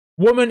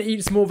Woman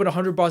eats more than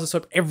 100 bars of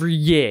soap every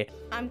year.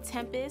 I'm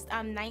Tempest.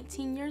 I'm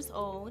 19 years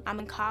old. I'm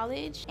in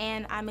college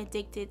and I'm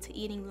addicted to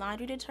eating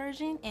laundry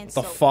detergent and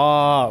soap.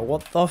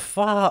 What the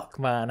fuck,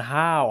 man?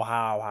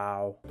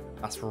 How?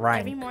 That's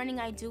rank. Every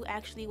morning I do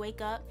actually wake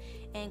up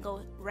and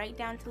go right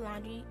down to the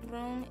laundry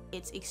room.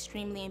 It's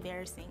extremely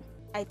embarrassing.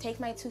 I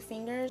take my 2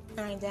 fingers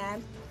and I dab,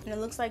 and it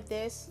looks like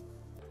this.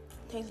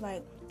 It tastes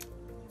like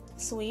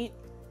sweet,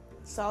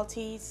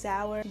 salty,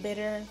 sour,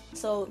 bitter.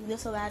 So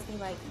this will last me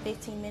like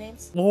 15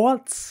 minutes.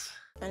 What?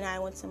 And I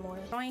want some more.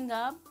 Growing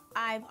up,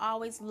 I've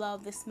always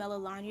loved the smell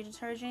of laundry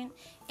detergent,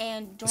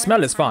 and during the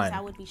smell is times fine.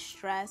 I would be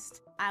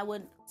stressed, I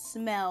would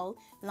smell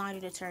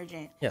laundry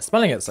detergent. Yeah,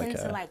 smelling it's Tends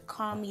okay. to like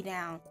calm me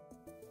down.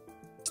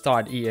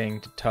 Started eating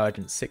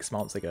detergent 6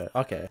 months ago.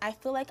 Okay. I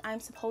feel like I'm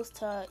supposed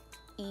to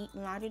eat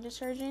laundry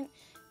detergent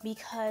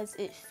because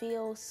it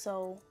feels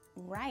so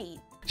right.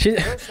 She's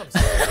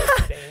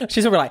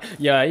probably like,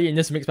 yeah, eating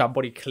this makes my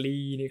body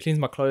clean. It cleans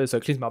my clothes, so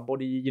it cleans my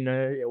body. You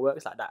know, it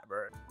works like that,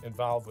 bro.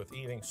 Involved with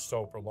eating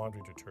soap or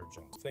laundry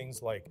detergent.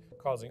 Things like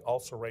causing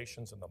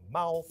ulcerations in the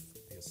mouth,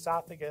 the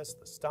esophagus,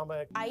 the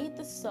stomach. I eat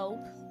the soap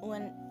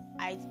when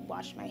I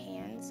wash my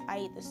hands. I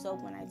eat the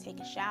soap when I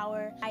take a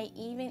shower. I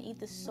even eat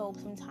the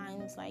soap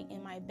sometimes like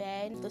in my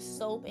bed. The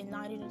soap and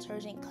laundry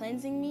detergent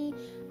cleansing me,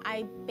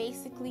 I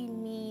basically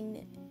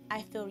mean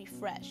I feel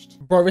refreshed.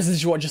 Bro, this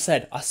is what I just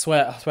said. I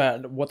swear,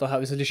 what the hell?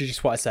 This is literally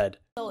just what I said.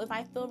 So if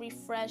I feel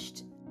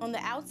refreshed on the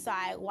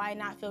outside, why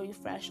not feel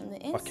refreshed on the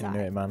inside? Fucking knew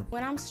it, man.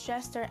 When I'm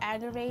stressed or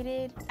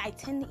aggravated, I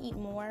tend to eat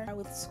more.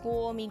 With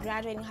school, me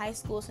graduating high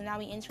school, so now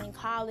me entering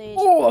college.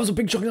 Oh, that was a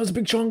big chunk. That was a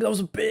big chunk. That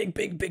was a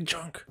big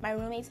chunk. My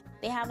roommates,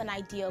 they have an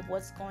idea of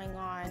what's going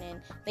on,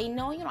 and they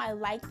know, you know, I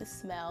like the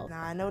smell.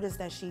 Now, I noticed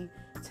that she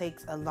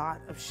takes a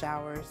lot of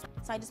showers.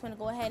 So I just want to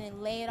go ahead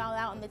and lay it all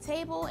out on the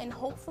table, and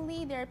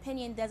hopefully their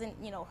opinion doesn't,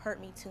 you know, hurt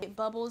me too. It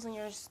bubbles in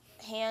your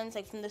hands,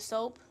 like from the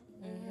soap.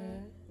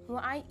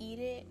 Well, I eat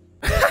it.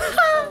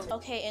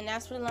 Okay, and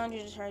that's for the laundry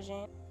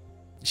detergent.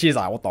 She's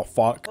like, what the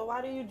fuck? But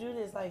why do you do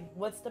this? Like,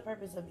 what's the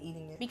purpose of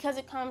eating it? Because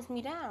it calms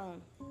me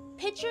down.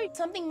 Picture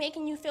something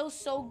making you feel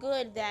so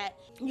good that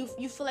you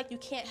feel like you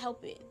can't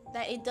help it,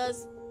 that it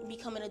does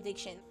become an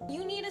addiction.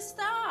 You need to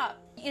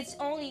stop. It's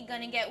only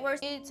gonna get worse.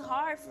 It's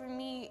hard for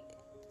me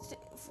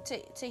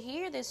to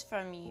hear this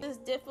from you. It's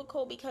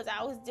difficult because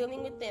I was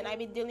dealing with it, and I've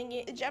been dealing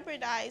it to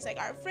jeopardize like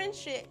our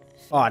friendship.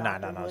 Oh,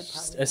 no.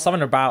 It's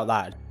something about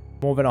that.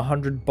 More than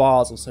 100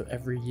 bars or so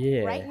every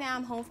year. Right now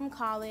I'm home from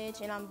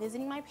college and I'm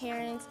visiting my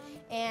parents,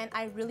 and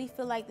I really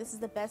feel like this is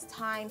the best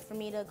time for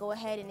me to go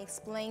ahead and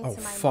explain to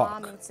my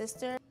mom and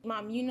sister.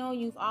 Mom, you know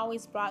you've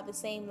always brought the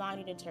same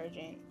laundry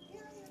detergent.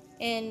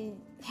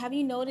 And have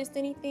you noticed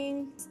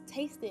anything?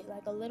 Taste it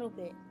like a little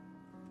bit.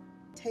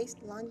 Taste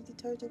laundry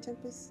detergent,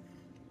 Tempest?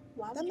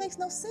 Why That makes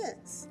no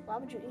sense. Why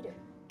would you eat it?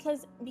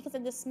 Because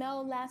of the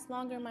smell lasts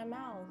longer in my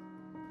mouth.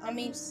 Are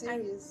you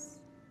serious?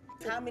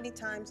 How many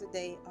times a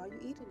day are you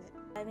eating it?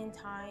 7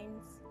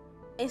 times.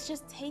 It's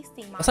just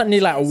tasting. That's like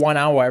nearly like 1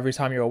 hour every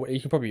time you're awake. You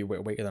can probably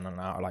wait waiting than an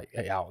hour, like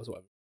 8 hours,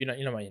 whatever. You know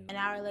what I mean? An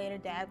hour later,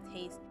 dab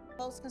taste.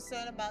 Most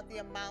concerned about the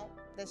amount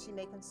that she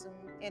may consume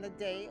in a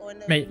day or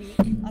in a Mate, week.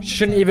 she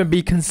shouldn't even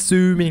be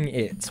consuming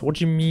it. What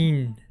do you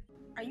mean?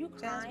 Are you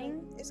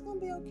crying? It's gonna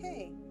be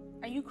okay.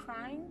 Are you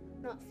crying?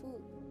 Not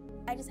food.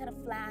 I just had a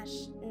flash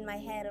in my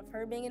head of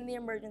her being in the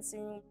emergency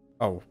room.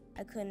 Oh.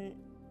 I couldn't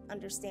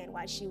understand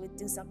why she would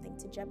do something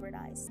to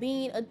jeopardize.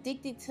 Being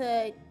addicted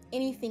to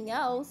anything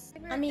else,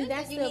 I mean,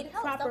 that's the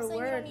proper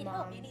word,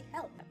 Mom. You need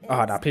help.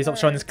 Oh, no, please stop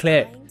showing this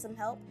clip. Find some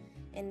help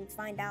and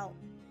find out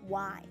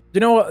why. You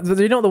know what?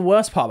 You know what the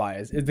worst part about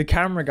it is the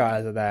camera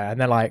guys are there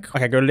and they're like,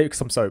 okay, go lick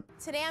some soap.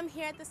 Today I'm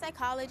here at the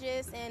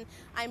psychologist, and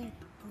I'm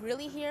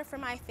really here for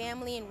my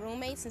family and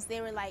roommates since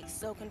they were like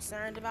so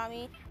concerned about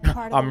me.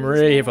 I'm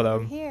really here for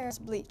them. Here's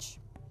bleach.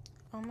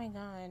 Oh my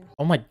god.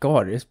 Oh my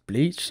god, it's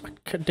bleach?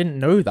 I didn't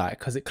know that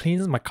because it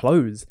cleans my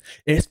clothes.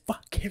 It's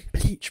fucking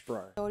bleach,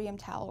 bro. Sodium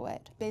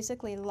toluate.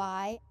 Basically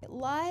lye.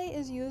 Lye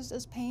is used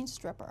as paint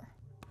stripper.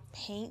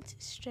 Paint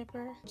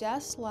stripper?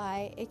 Just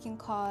lye, it can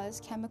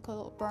cause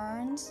chemical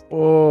burns.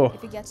 Oh.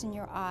 If it gets in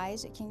your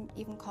eyes, it can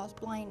even cause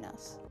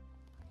blindness.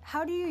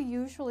 How do you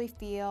usually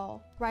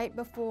feel right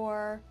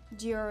before,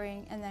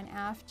 during, and then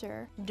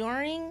after?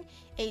 During,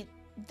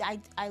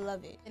 I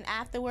love it. And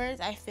afterwards,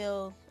 I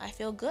feel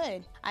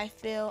good. I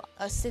feel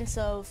a sense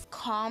of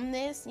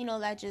calmness, you know,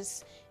 that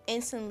just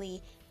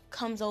instantly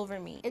comes over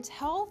me. It's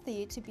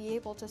healthy to be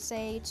able to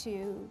say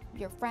to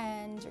your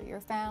friends or your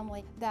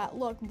family that,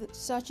 look,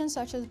 such and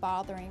such is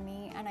bothering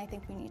me and I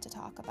think we need to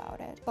talk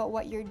about it. But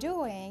what you're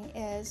doing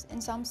is,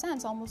 in some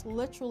sense, almost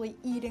literally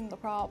eating the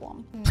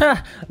problem.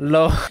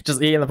 Lol,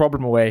 just eating the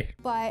problem away.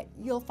 But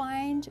you'll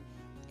find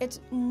it's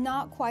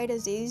not quite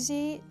as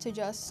easy to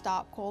just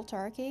stop cold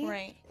turkey.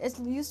 Right. It's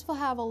useful to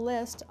have a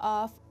list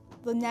of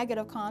the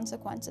negative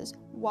consequences.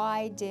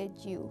 Why did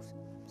you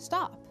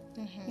stop?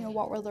 You know,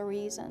 what were the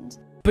reasons?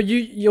 But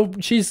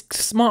she's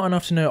smart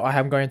enough to know,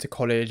 I'm going to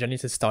college, I need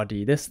to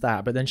study, this,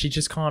 that, but then she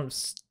just can't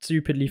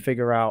stupidly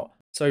figure out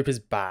soap is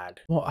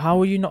bad. What,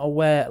 how are you not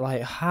aware,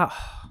 like, how?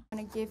 I'm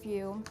going to give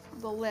you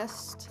the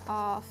list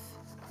of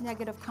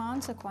negative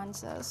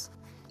consequences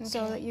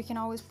so that you can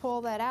always pull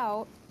that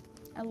out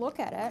and look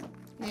at it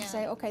and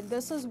say, okay,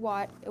 this is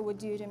what it would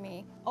do to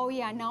me. Oh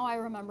yeah, now I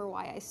remember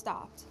why I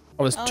stopped.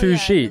 Oh, it's two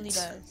sheets. It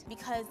really does.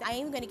 Because I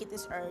am going to get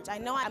this urge. I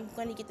know I'm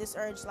going to get this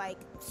urge like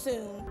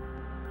soon.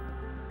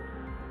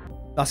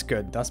 That's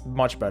good. That's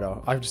much better.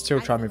 I'm still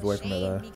trying to move away from it though.